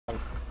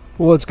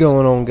What's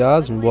going on,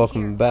 guys, and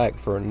welcome back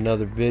for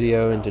another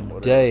video. And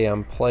today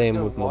I'm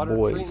playing with my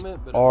boys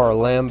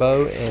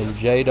Longbow and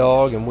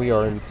J-Dog, and we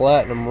are in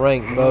platinum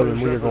rank mode,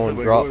 and we are going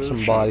to drop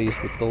some bodies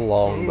with the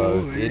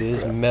Longbow. It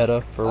is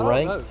meta for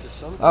rank.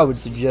 I would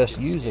suggest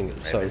using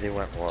it, so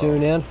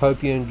tune in,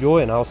 hope you enjoy,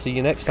 and I'll see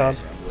you next time.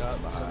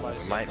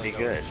 It might be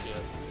good.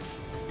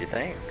 You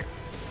think?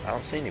 I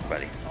don't see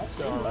anybody.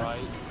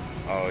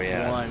 Oh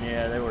yeah. One,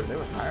 yeah, they were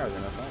higher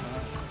than us.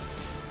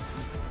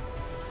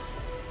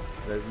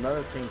 There's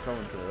another team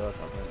coming to us,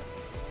 I think.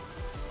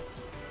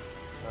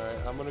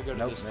 Alright, I'm gonna go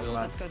to this building.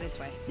 Let's go this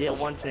way. Yeah,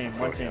 one team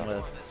left.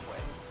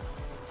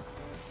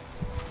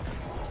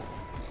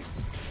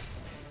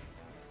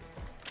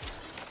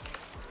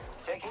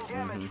 Taking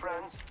damage,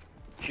 friends.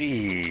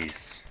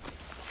 Jeez.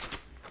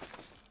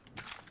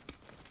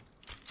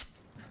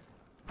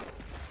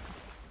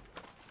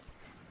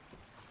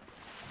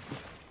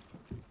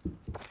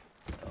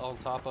 On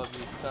top of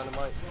you,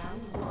 Dynamite.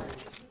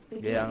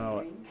 Yeah, I know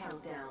it.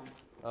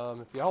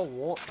 If y'all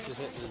want to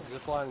hit the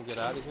zip line and get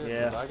out of here,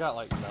 yeah. I got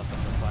like nothing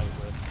to fight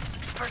with.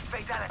 First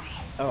fatality.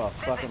 Oh, a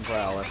fucking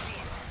prowler.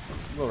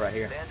 Go right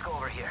here. Let's go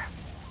over here.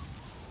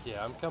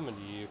 Yeah, I'm coming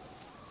to you.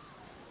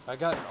 I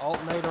got an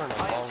alternator and a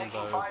I am taking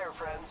longbow. fire,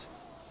 friends.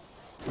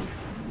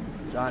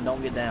 John,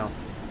 don't get down.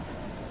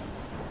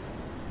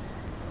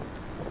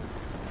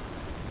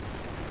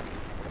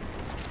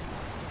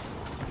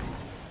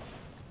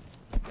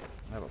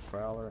 I have a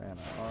prowler and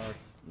an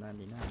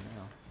R99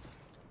 now.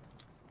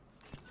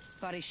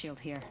 Body shield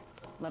here.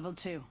 Level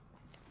 2.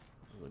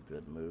 This is a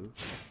good move.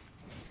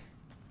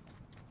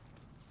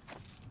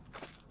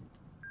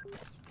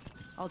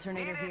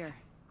 Alternator here.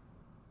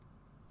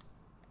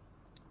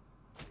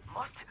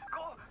 Must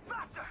go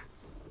faster.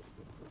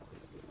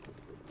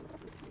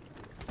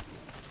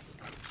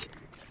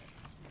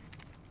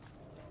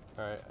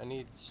 Alright, I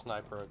need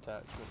sniper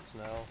attachments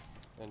now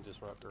and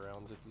disruptor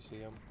rounds if you see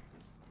them.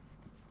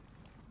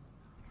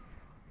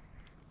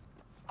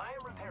 I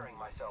am repairing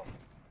myself.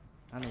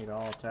 I need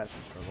all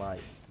attachments for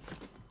light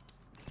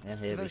and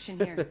heavy. Devotion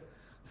here.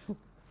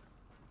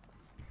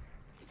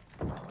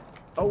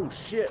 Oh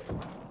shit!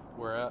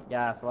 Where at?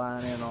 Guy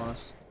flying in on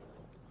us.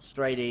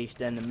 Straight east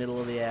in the middle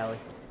of the alley.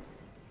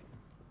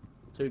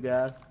 Two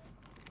guys.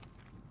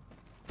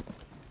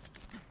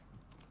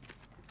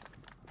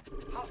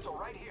 Hostile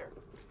right here.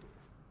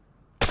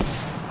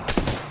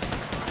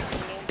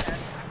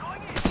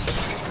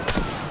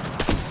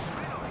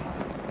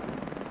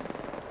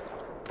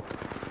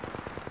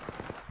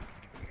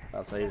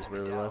 I'll say he's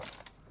really low.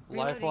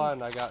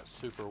 Lifeline, I got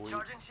super weak.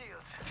 Sergeant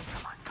Shields.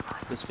 Come on.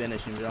 Just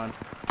finish him, John.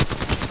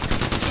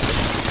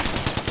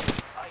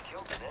 I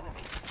killed an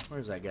enemy.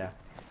 Where's that guy?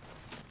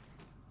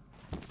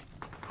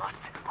 Must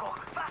go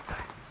faster.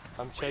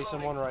 I'm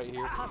chasing one right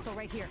here. Hostile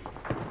right here.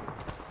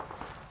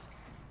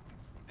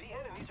 The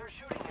enemies are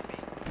shooting at me.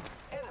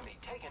 Enemy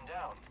taken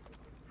down.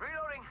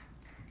 Reloading.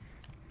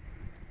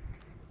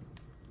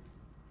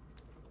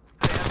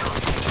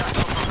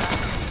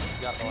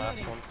 Got the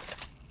last one.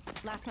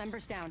 Last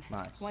member's down.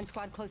 Nice. One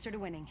squad closer to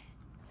winning.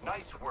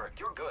 Nice work.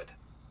 You're good.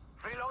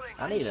 Reloading.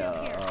 I need Shield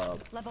a here.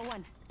 Level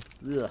 1.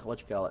 what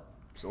you call it?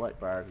 Select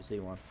fire if you see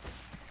one.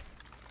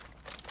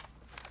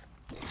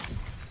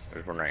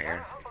 There's one right here.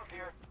 Hop up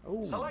here.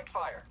 Ooh. Select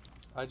fire.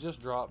 I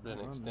just dropped an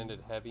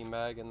extended heavy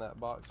mag in that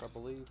box, I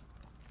believe.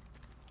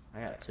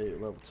 I got two,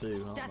 level 2. I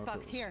don't know Stat if box it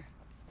was here.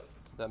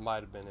 That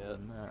might have been it.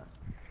 in that.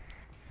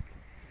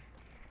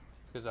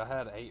 Because I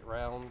had 8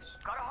 rounds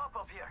Gotta hop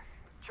up here.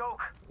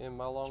 Choke. in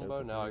my longbow,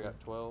 Choke now I here. got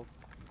 12.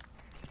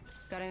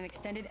 Got an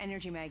extended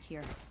energy mag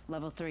here.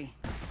 Level 3.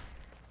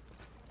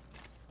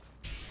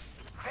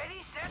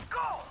 Ready, set, go.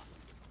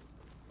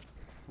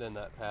 Then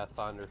that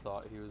Pathfinder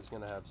thought he was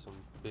going to have some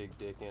big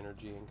dick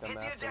energy and come Hit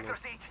the after me. ejector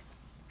seat.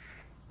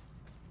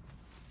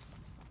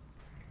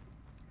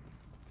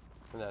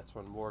 And that's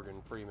when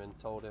Morgan Freeman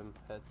told him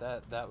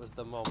that was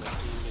the moment he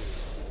knew he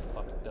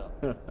fucked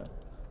up.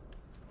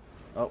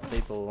 Oh,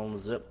 people on the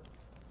zip.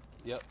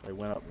 Yep. They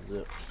went up the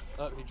zip.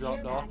 Oh, he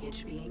dropped off.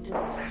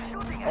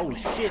 Oh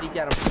shit, he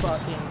got a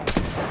fucking...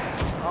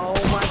 Oh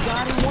my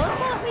god, he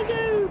one-pumped me,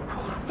 dude!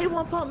 He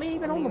one-pumped me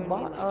even on the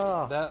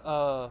bot.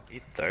 That,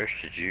 He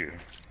thirsted you.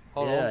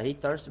 hold Yeah, on. he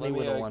thirsted me Let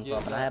with me, a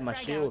one-pump, and I had my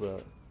Frag shield out.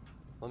 up.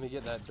 Let me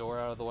get that door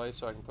out of the way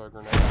so I can throw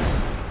grenades.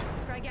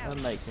 Frag out.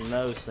 That makes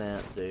no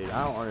sense, dude.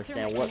 I don't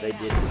understand what they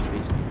did Thermite to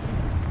these.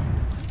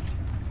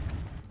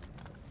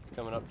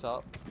 Coming up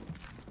top.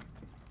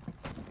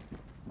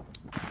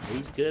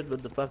 He's good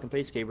with the fucking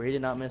peacekeeper. He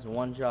did not miss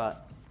one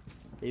shot.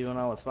 Even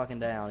when I was fucking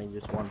down, he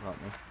just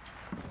one-pumped me.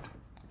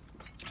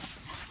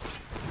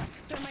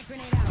 Thermite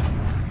grenade out.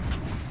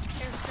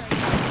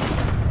 Airstrike.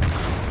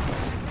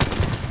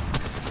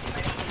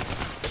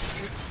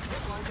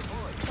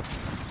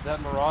 That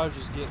Mirage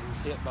is getting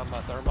hit by my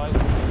thermite.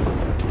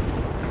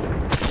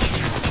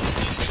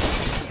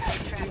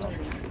 Traps.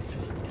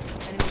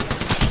 Enemy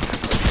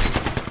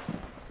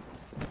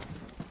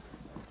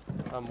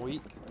I'm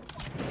weak.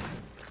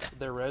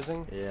 They're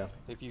rezzing. Yeah.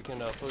 If you can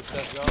push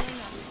that job.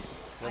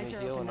 Let me Eyes are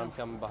heal open and I'm now.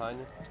 coming behind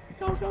you.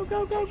 Go, go,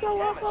 go, go,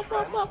 go, up, up,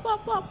 up, up,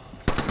 up, up.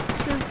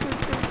 Shoot, shoot,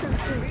 shoot, shoot,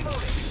 shoot.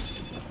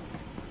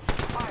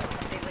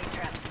 They laid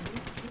traps.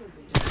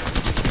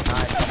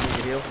 Nice, I need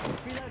to heal.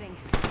 Reloading.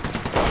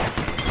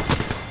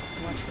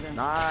 Watch for them.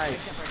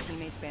 Nice. Picked up our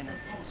teammate's banner.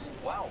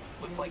 Wow,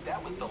 looks like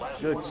that was the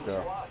last Good one of the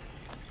stuff. squad.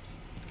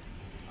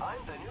 I'm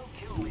the new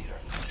kill leader,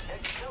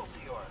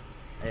 Excelsior.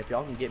 Hey, if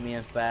y'all can get me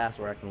in fast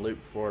where I can loot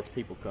before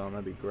people come,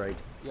 that'd be great.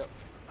 Yep.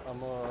 I'm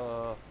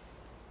Do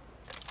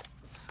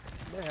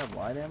they have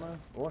light ammo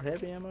or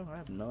heavy ammo? I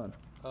have none.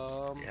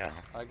 Yeah.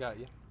 I got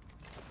you.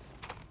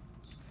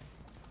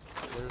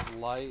 There's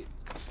light.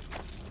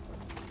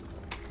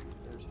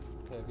 There's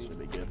heavy. Should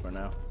be good for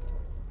now.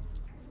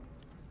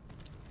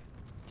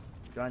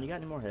 John, you got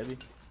any more heavy?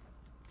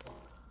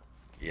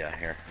 Yeah,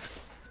 here.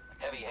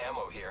 Heavy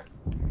ammo here.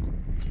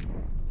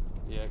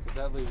 Yeah, because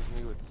that leaves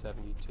me with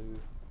 72.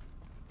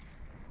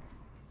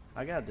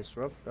 I got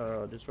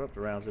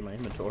disruptor rounds in my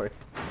inventory.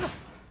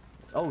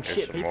 Oh There's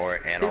shit! some People, more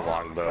and a people.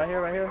 longbow. Right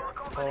here, right here,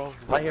 Oh,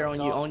 right here on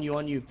you, on you,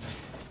 on you.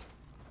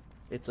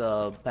 It's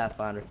a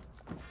Pathfinder.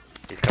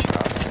 He's coming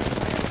up.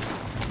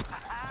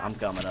 I'm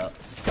coming up.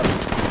 I'm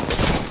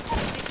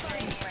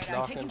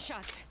Knocking. taking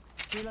shots.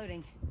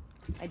 Reloading.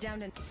 I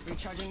downed and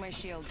recharging my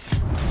shield.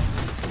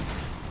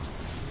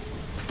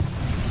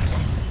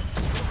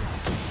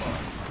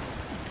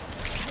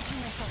 Catching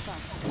myself up.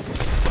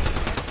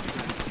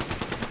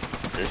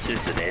 This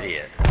dude's an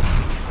idiot.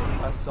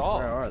 I saw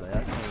Where him. are they?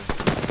 I can't even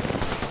see.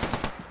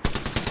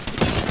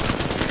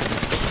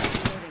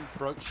 Reloading.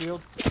 Broke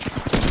shield.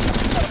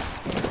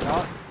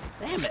 Oh,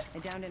 damn it! I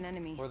downed an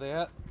enemy. Where they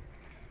at?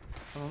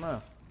 I don't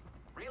know.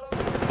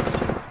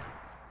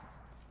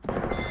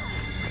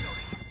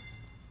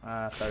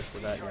 I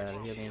thirsted that guy to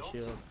hit me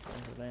shield.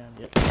 Down.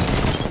 Yep.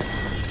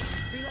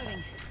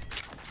 Reloading.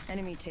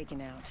 Enemy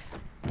taken out.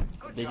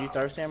 Did you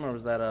thirst him or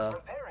was that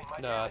Repairing my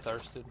No, I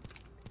thirsted.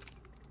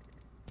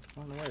 I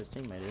don't know where his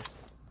teammate is.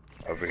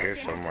 Over here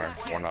somewhere.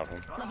 One of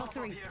them. Level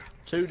 3.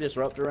 2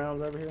 disruptor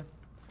rounds over here.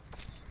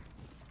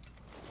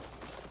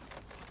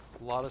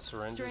 A lot of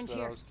syringes Syringe that I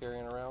here. was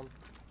carrying around.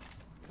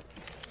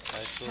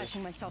 Actually,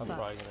 Patching myself I'm up.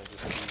 probably gonna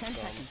just use 10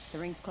 some. seconds. The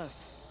ring's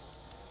close.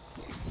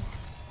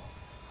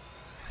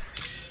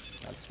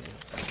 That's me.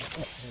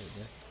 There we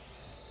go.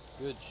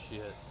 Good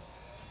shit.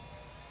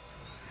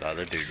 The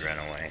other dude ran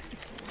away.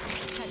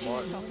 Patching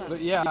myself up.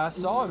 But yeah, I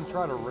saw him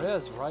try to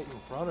res right in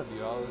front of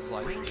you. I was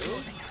like, really?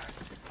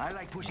 I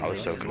like pushing I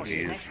was so the limits.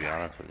 confused, to be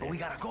honest with But we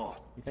you. gotta go.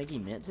 You think he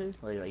meant to?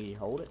 Like he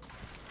hold it?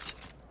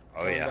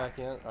 Oh Going yeah. back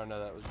in? Oh no,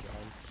 that was John.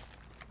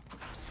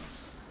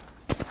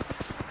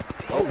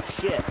 Oh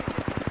shit!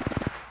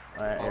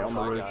 Alright, here on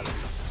the I roof. got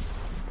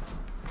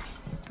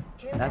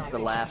it. That's the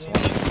last one.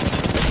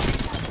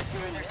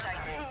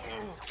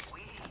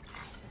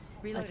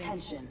 Reloading.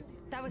 Attention.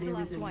 That was the There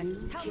last is a one.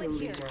 new Helmet kill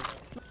here. leader.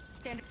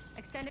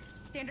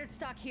 Standard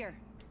stock here.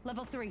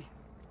 Level 3.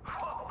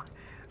 Whoa,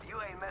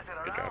 you ain't messing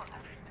Good around. job. Do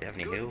you have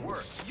any Good heals?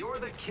 work. You're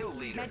the kill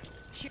leader. Med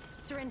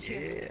syringe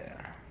here.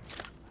 Yeah.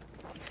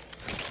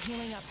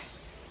 Healing up.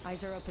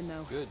 Eyes are open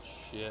though. Good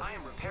shit. I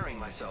am repairing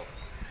myself.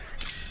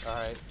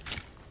 Alright.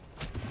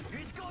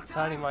 It's go time.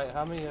 Tiny Mike,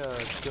 how many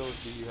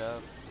kills do you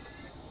have?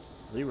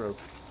 0.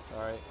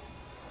 Alright.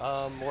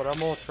 What I'm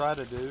gonna try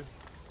to do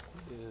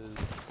is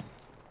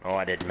Oh,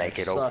 I didn't make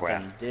it. Oh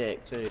crap. Sucking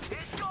dick too. It's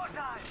go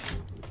time.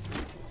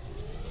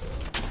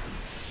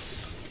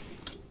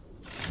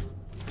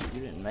 You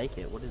didn't make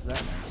it. What does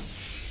that mean?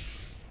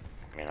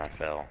 I mean, I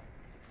fell.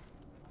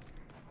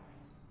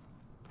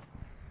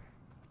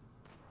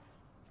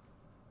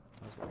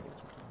 I was like, what you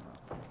talking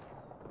about?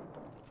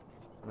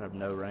 I have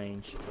no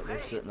range, but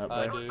they're sitting up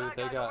I there. do.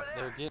 They're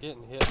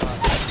getting hit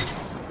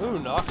by. Ooh,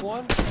 knock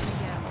one.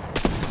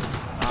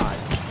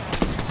 Nice.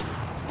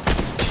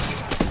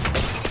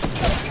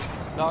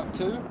 Knock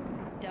two.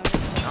 Down.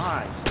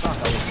 Nice. Fuck,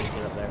 I wish you could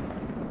get up there.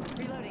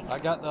 Reloading. I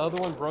got the other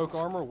one. Broke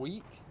armor.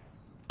 Weak.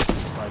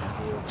 Like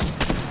blue.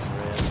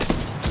 Red.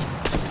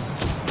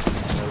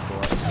 Go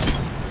for it.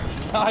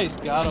 Nice.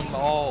 Got them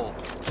all. An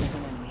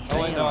enemy.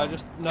 Oh wait, no.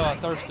 I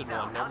thirsted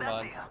one. Never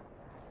mind.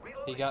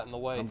 He got in the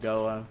way. I'm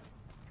going.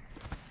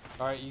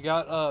 Alright, you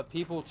got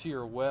people to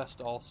your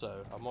west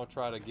also. I'm gonna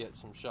try to get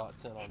some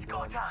shots in on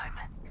Go them. time.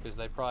 Because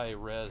they probably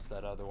rezzed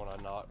that other one I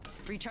knocked.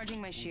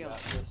 Recharging my You shield. got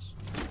this.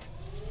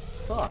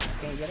 Fuck, I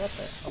can't get up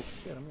there. Oh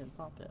shit, I'm getting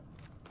popped at.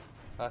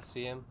 I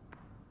see him.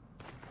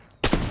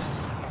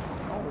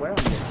 Oh, where I'm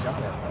getting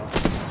shot at, though.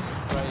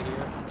 Right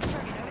here.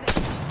 Target over there.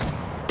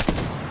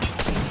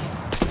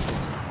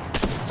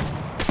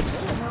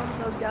 Where the hell did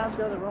those guys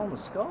go that were on the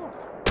skull?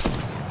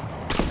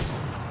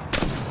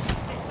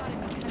 They spotted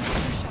me. I'm taking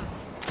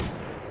shots.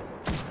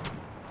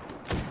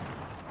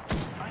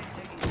 I'm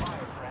taking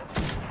fire, friends.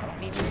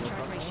 Need to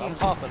recharge my I'm shield.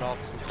 popping off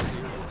some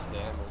serious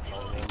damage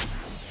on him.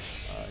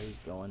 He's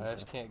going I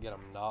just to, can't get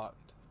him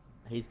knocked.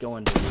 he's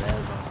going to res him.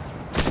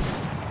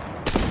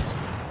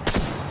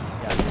 This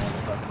guy's going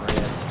to fucking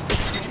res.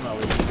 I'm gonna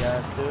leave you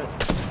guys to it.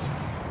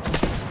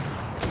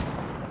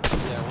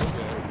 Yeah, we're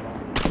good.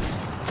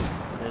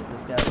 There's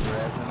this guy's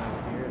resin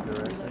over here at the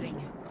res Reloading.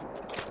 station.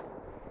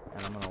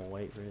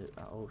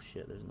 Oh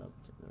shit, there's another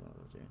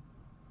two.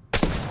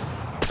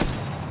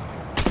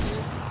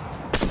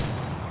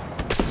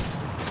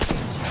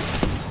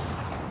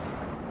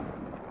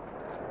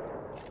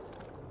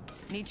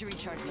 Need to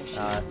recharge my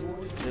shields.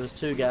 There was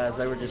two guys.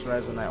 They were just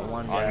resing that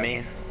one guy. On me.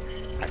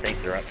 I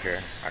think they're up here.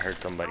 I heard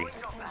somebody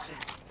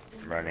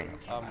running.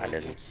 I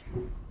didn't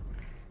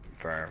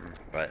confirm,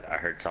 but I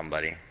heard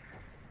somebody.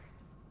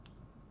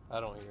 I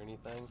don't hear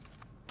anything.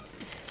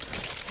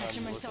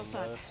 Catching myself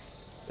up.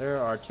 There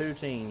are two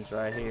teams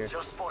right here.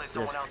 Just spotted Just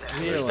someone out there.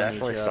 There's killing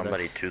definitely each other.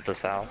 somebody to the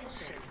south,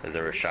 because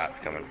there were shots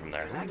coming from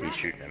there. He's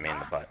shooting at me in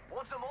the butt.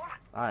 Want some more?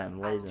 I am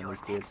lasing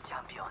these kids.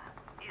 Champion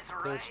is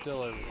They're right.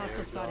 still over Hostile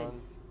there, spotted.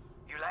 John.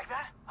 You like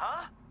that?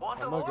 Huh? Want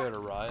I'm some gonna more? go to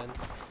Ryan.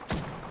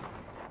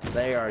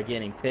 They are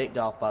getting picked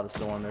off by the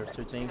storm. There's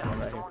two teams one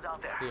right here. Someone's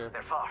out there. Here.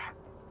 They're far.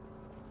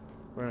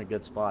 We're in a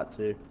good spot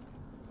too.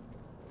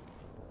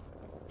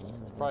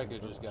 Probably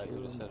could just got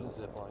you to set a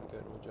zip line,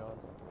 couldn't we, John?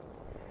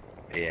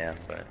 Yeah,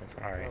 but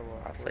it's alright. Oh,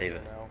 well, I'll we're save here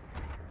it. now.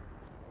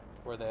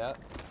 Where they at?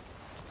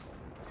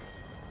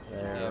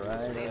 They're Yeah,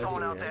 right See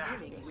someone out over there?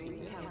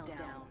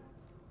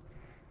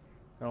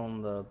 here.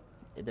 On the,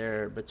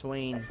 they're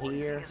between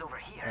here Is over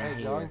here. and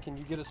Hey, John, here. can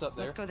you get us up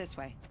there? Let's go this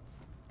way.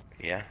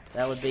 Yeah.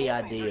 That would be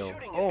ideal.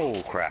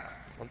 Oh crap.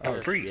 Oh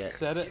I'm free. shit.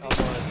 Set it. I'm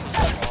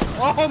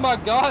gonna... Oh my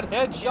God!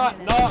 Headshot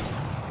knock.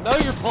 Know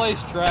your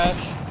place, trash.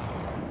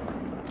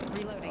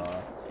 Reloading.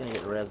 It's gonna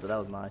get res, but that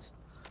was nice.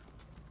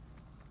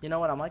 You know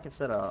what? I might can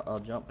set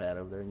a jump pad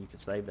over there, and you can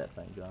save that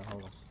thing, John.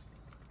 Hold on.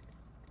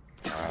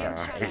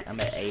 I'm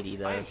at 80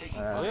 though,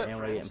 and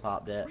we're getting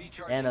popped at.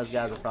 And those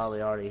guys are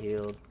probably already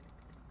healed,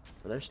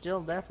 but they're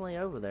still definitely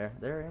over there.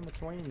 They're in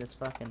between this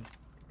fucking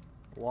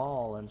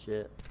wall and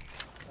shit.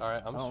 All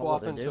right, I'm I don't know what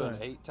swapping they're to an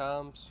doing. 8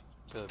 times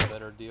to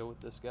better deal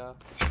with this guy.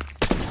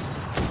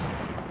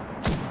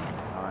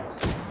 Nice.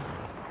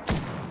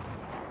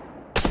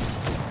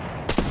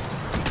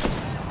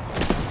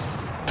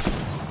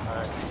 All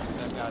right,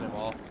 that got him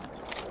off.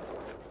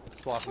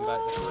 Swapping back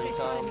to 3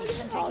 times.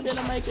 Oh, did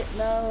I make it?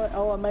 No.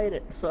 Oh, I made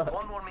it. Fuck.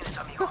 1 more minute,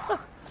 amigo.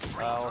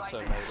 I also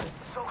made it.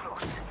 So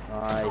close.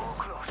 Nice. So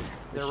close. There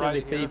They're should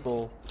right be here.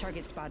 people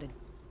Target spotted.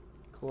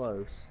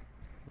 close.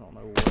 I don't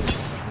know where.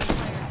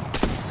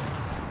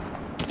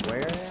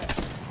 Where at?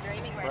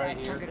 Right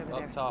here, Target over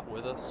there. up top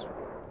with us.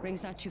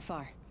 Ring's not too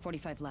far.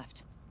 45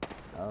 left.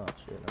 Oh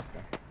shit.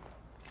 Okay.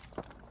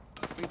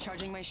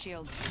 Recharging my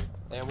shields.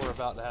 And we're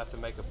about to have to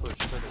make a push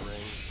to the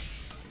ring.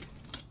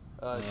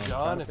 I'm John,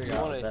 trying to if you figure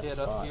out want the to best hit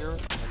up spot. here and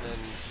then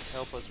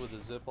help us with the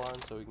zip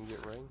line so we can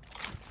get ring.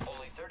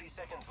 Only 30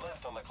 seconds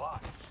left on the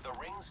clock. The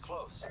ring's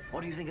close. What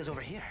do you think is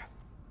over here?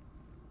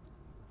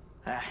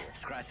 Ah,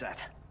 scratch that.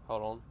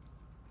 Hold on.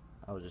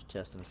 I was just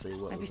testing to see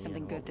what Might be was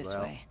something in, good what this was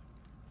out. way.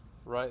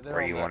 Right there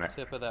Where on you that want it?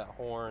 tip of that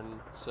horn,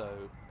 so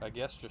I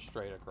guess just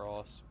straight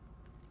across.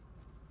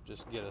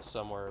 Just get us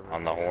somewhere over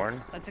On the here.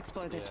 horn? Let's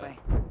explore this Yeah. way.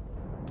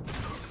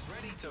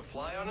 Ready to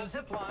fly on a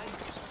zip line.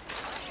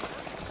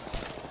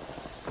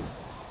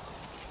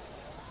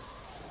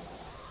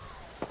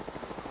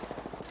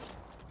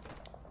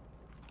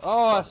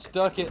 Oh, I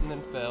stuck it and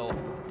then fell.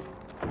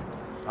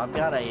 I've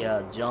got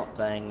a jump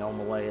thing on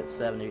the way at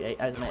 78.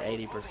 I'm at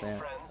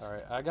 80%.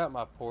 Alright, I got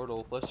my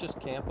portal. Let's just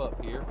camp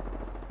up here.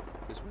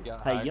 Because we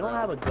got Hey, high you don't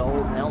have ground. a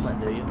gold helmet,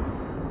 do you?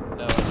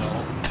 No, I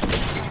don't.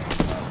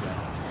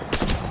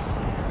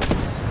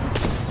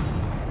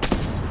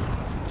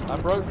 I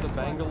broke the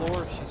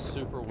Bangalore. She's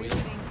super weak.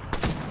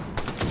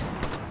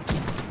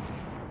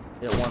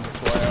 Get 1 to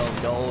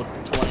 12 gold,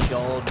 20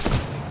 gold.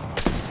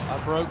 I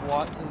broke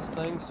Watson's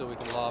thing so we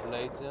can lob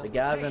nades The in.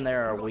 guys in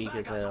there are weak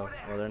as hell.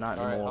 Well, they're not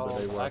Alright, anymore, but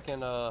they hold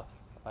on. were.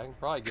 I can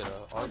probably get an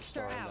arc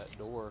star in that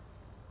door.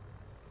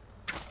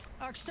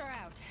 Arc star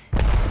out.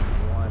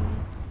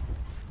 One.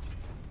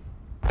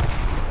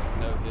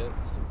 No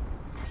hits.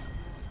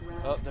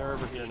 Oh, they're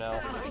over here now.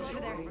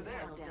 Over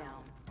there.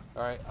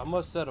 Alright, I'm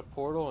gonna set a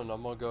portal and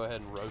I'm gonna go ahead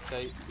and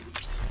rotate.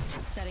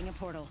 Setting a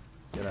portal.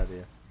 Good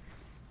idea.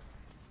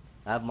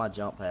 I have my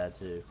jump pad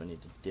too if we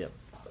need to dip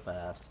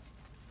fast.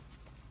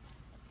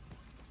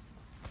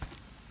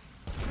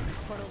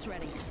 Portal's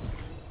ready.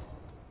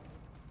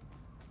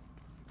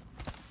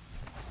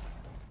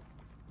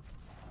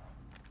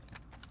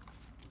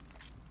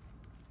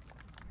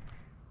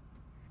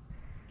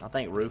 I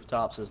think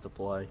rooftops is the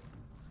play.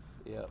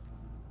 Yep.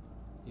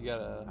 You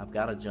gotta. I've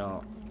got a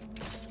jump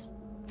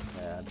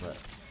pad, but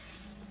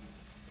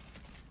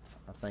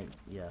I think,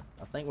 yeah,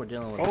 I think we're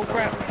dealing with. Oh solar.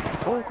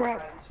 crap! Oh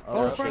crap!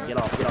 Oh crap. shit! Get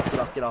off! Get off! Get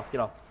off! Get off!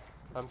 Get off!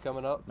 I'm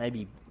coming up.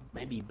 Maybe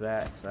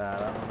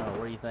backside. I don't know.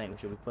 What do you think?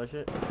 Should we push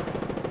it?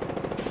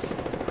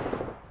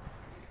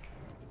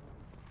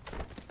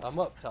 I'm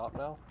up top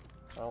now.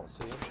 I don't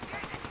see him.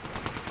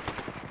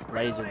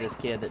 Laser this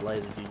kid that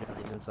lasered you.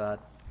 He's inside.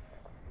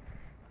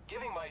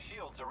 Giving my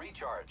shields a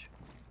recharge.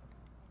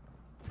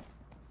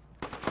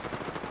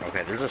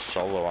 Okay, there's a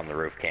solo on the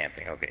roof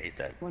camping. Okay, he's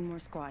dead. One more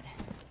squad.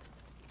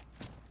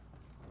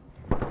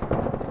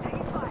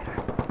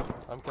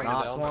 I'm coming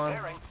Knocked down. one.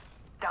 Repairing.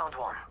 Downed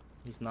one.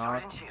 He's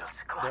Charging knocked. shields.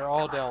 Come on. They're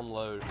all come on. down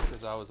low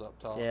because I was up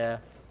top. Yeah.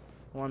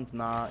 One's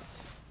knocked.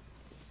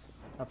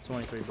 I have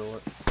 23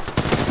 bullets.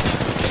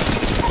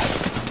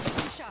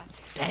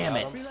 Shots. Damn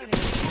it! Reloading.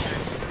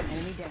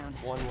 Enemy down.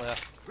 One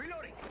left.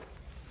 Reloading.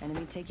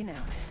 Enemy taken out.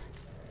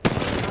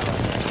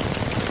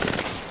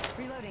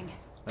 Reloading.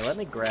 Now let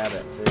me grab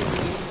it too.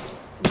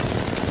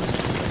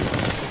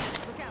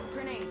 Look out,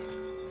 grenade.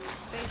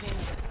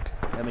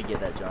 Phasing. Let me get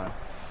that, John.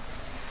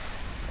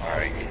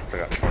 Alright, you still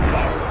got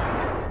 25.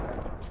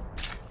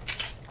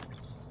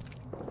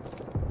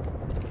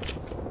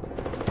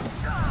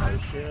 No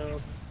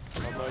shield.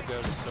 I'm gonna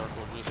go to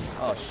circle just in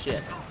Oh case.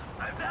 shit.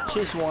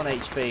 She's 1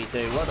 HP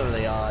too. What are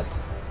the odds?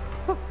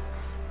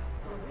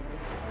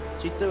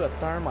 She threw a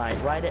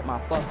thermite right at my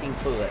fucking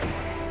foot.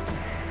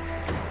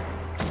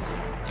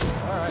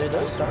 Alright. Dude,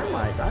 those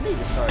thermites, I need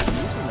to start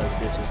using those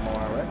bitches more,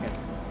 I reckon.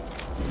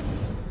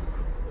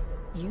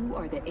 You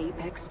are the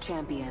Apex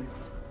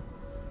champions.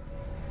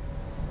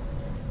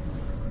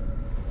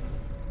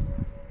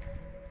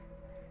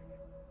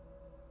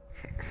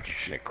 You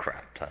should have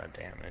crap ton of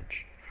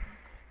damage.